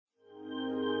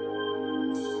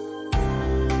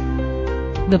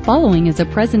The following is a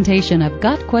presentation of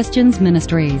Got Questions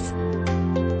Ministries.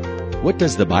 What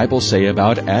does the Bible say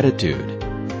about attitude?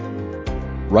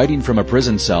 Writing from a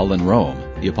prison cell in Rome,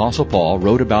 the Apostle Paul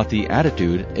wrote about the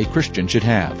attitude a Christian should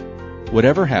have.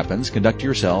 Whatever happens, conduct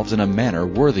yourselves in a manner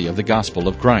worthy of the gospel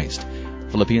of Christ.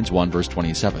 Philippians 1 verse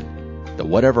 27. The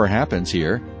whatever happens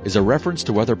here is a reference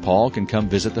to whether Paul can come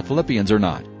visit the Philippians or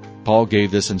not. Paul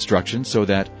gave this instruction so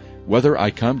that, whether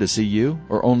I come to see you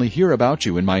or only hear about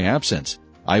you in my absence,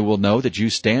 I will know that you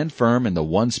stand firm in the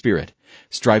one Spirit,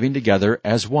 striving together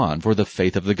as one for the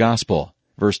faith of the gospel.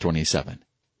 Verse 27.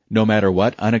 No matter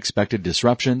what unexpected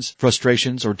disruptions,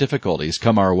 frustrations, or difficulties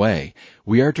come our way,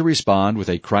 we are to respond with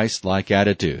a Christ-like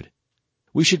attitude.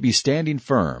 We should be standing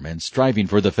firm and striving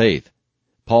for the faith.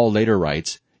 Paul later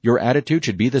writes, your attitude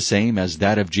should be the same as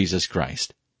that of Jesus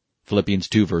Christ. Philippians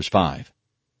 2 verse 5.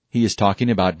 He is talking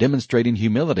about demonstrating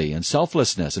humility and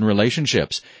selflessness in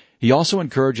relationships. He also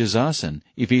encourages us in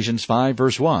Ephesians 5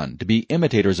 verse 1 to be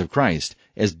imitators of Christ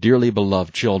as dearly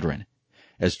beloved children.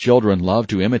 As children love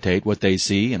to imitate what they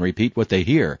see and repeat what they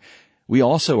hear, we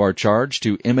also are charged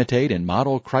to imitate and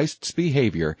model Christ's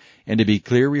behavior and to be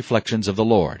clear reflections of the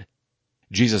Lord.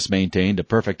 Jesus maintained a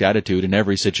perfect attitude in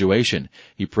every situation.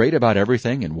 He prayed about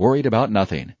everything and worried about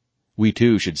nothing. We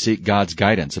too should seek God's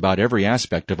guidance about every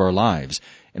aspect of our lives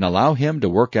and allow Him to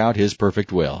work out His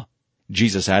perfect will.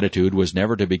 Jesus' attitude was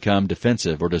never to become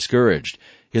defensive or discouraged.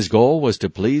 His goal was to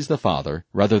please the Father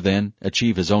rather than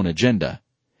achieve His own agenda.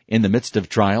 In the midst of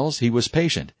trials, He was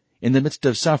patient. In the midst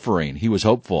of suffering, He was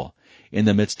hopeful. In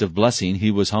the midst of blessing,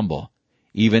 He was humble.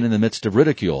 Even in the midst of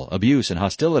ridicule, abuse, and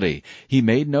hostility, He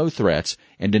made no threats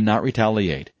and did not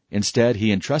retaliate. Instead,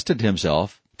 He entrusted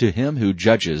Himself to Him who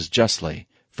judges justly.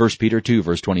 1 Peter 2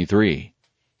 verse 23.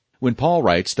 When Paul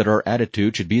writes that our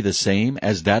attitude should be the same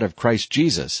as that of Christ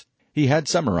Jesus, he had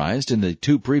summarized in the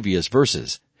 2 previous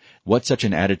verses what such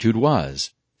an attitude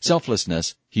was: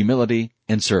 selflessness, humility,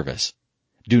 and service.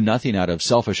 Do nothing out of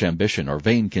selfish ambition or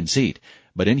vain conceit,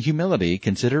 but in humility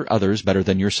consider others better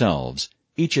than yourselves.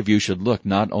 Each of you should look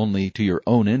not only to your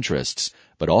own interests,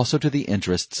 but also to the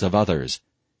interests of others.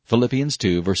 Philippians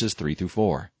 2 verses 3 through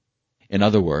 4. In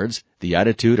other words, the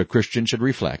attitude a Christian should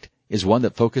reflect is one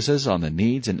that focuses on the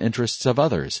needs and interests of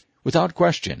others. Without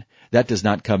question, that does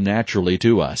not come naturally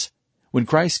to us. When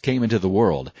Christ came into the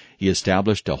world, He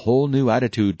established a whole new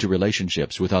attitude to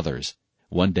relationships with others.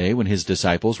 One day when His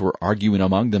disciples were arguing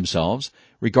among themselves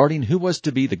regarding who was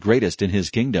to be the greatest in His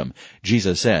kingdom,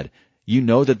 Jesus said, "You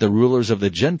know that the rulers of the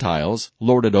Gentiles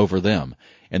lord it over them,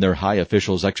 and their high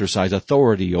officials exercise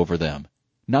authority over them.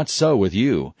 Not so with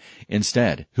you.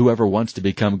 Instead, whoever wants to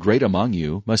become great among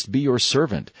you must be your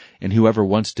servant, and whoever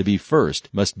wants to be first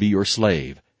must be your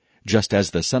slave. Just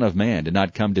as the Son of Man did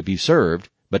not come to be served,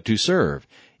 but to serve,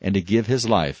 and to give His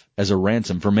life as a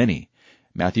ransom for many."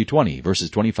 Matthew 20, verses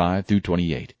 25 through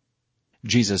 28.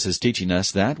 Jesus is teaching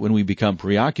us that when we become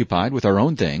preoccupied with our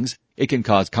own things, it can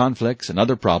cause conflicts and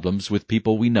other problems with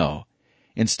people we know.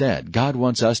 Instead, God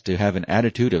wants us to have an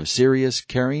attitude of serious,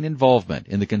 caring involvement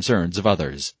in the concerns of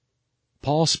others.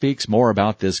 Paul speaks more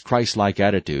about this Christ-like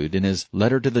attitude in his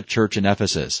letter to the church in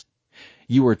Ephesus.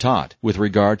 You were taught, with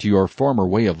regard to your former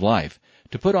way of life,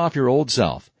 to put off your old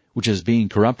self, which is being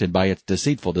corrupted by its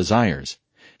deceitful desires,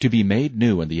 to be made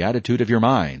new in the attitude of your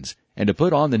minds, and to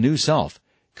put on the new self,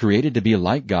 created to be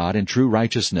like God in true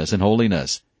righteousness and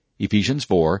holiness. Ephesians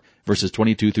 4, verses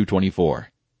 22 through 24.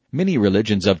 Many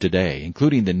religions of today,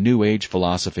 including the New Age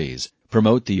philosophies,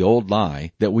 promote the old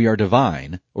lie that we are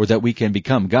divine or that we can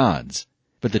become gods.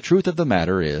 But the truth of the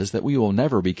matter is that we will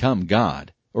never become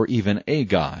God, or even a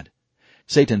god.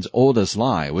 Satan's oldest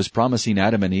lie was promising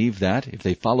Adam and Eve that, if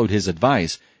they followed his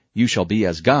advice, you shall be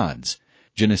as gods.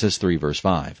 Genesis 3 verse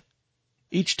 5.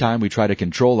 Each time we try to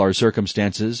control our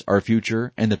circumstances, our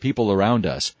future, and the people around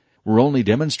us, we're only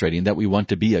demonstrating that we want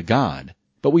to be a god.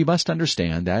 But we must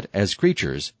understand that, as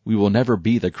creatures, we will never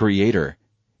be the Creator.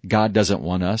 God doesn't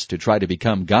want us to try to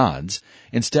become gods.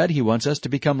 Instead, He wants us to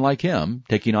become like Him,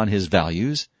 taking on His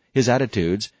values, His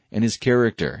attitudes, and His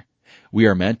character. We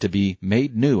are meant to be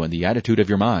made new in the attitude of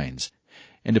your minds,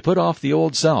 and to put off the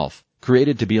old self,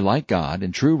 created to be like God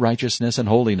in true righteousness and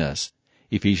holiness.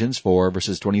 Ephesians 4,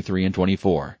 verses 23 and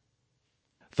 24.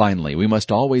 Finally, we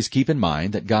must always keep in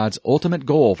mind that God's ultimate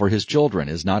goal for His children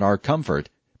is not our comfort,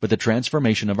 but the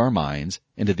transformation of our minds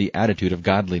into the attitude of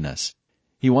godliness.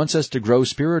 He wants us to grow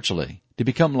spiritually, to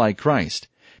become like Christ.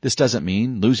 This doesn't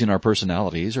mean losing our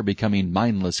personalities or becoming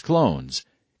mindless clones.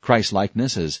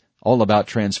 Christ-likeness is all about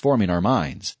transforming our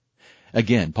minds.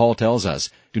 Again, Paul tells us,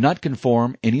 do not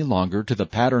conform any longer to the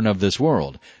pattern of this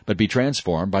world, but be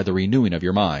transformed by the renewing of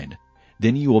your mind.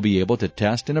 Then you will be able to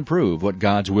test and approve what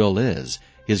God's will is,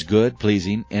 His good,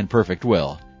 pleasing, and perfect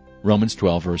will. Romans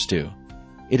 12, verse 2.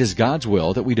 It is God's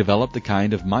will that we develop the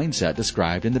kind of mindset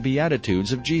described in the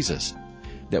Beatitudes of Jesus,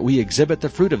 that we exhibit the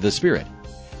fruit of the Spirit,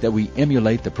 that we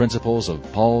emulate the principles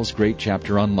of Paul's great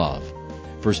chapter on love,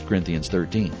 1 Corinthians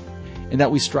 13, and that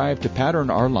we strive to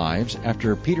pattern our lives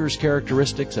after Peter's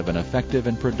characteristics of an effective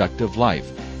and productive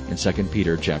life in 2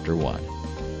 Peter chapter 1.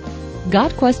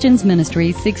 Got Questions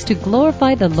Ministry seeks to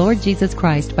glorify the Lord Jesus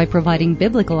Christ by providing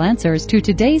biblical answers to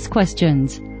today's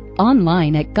questions.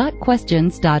 Online at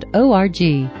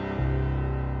GotQuestions.org.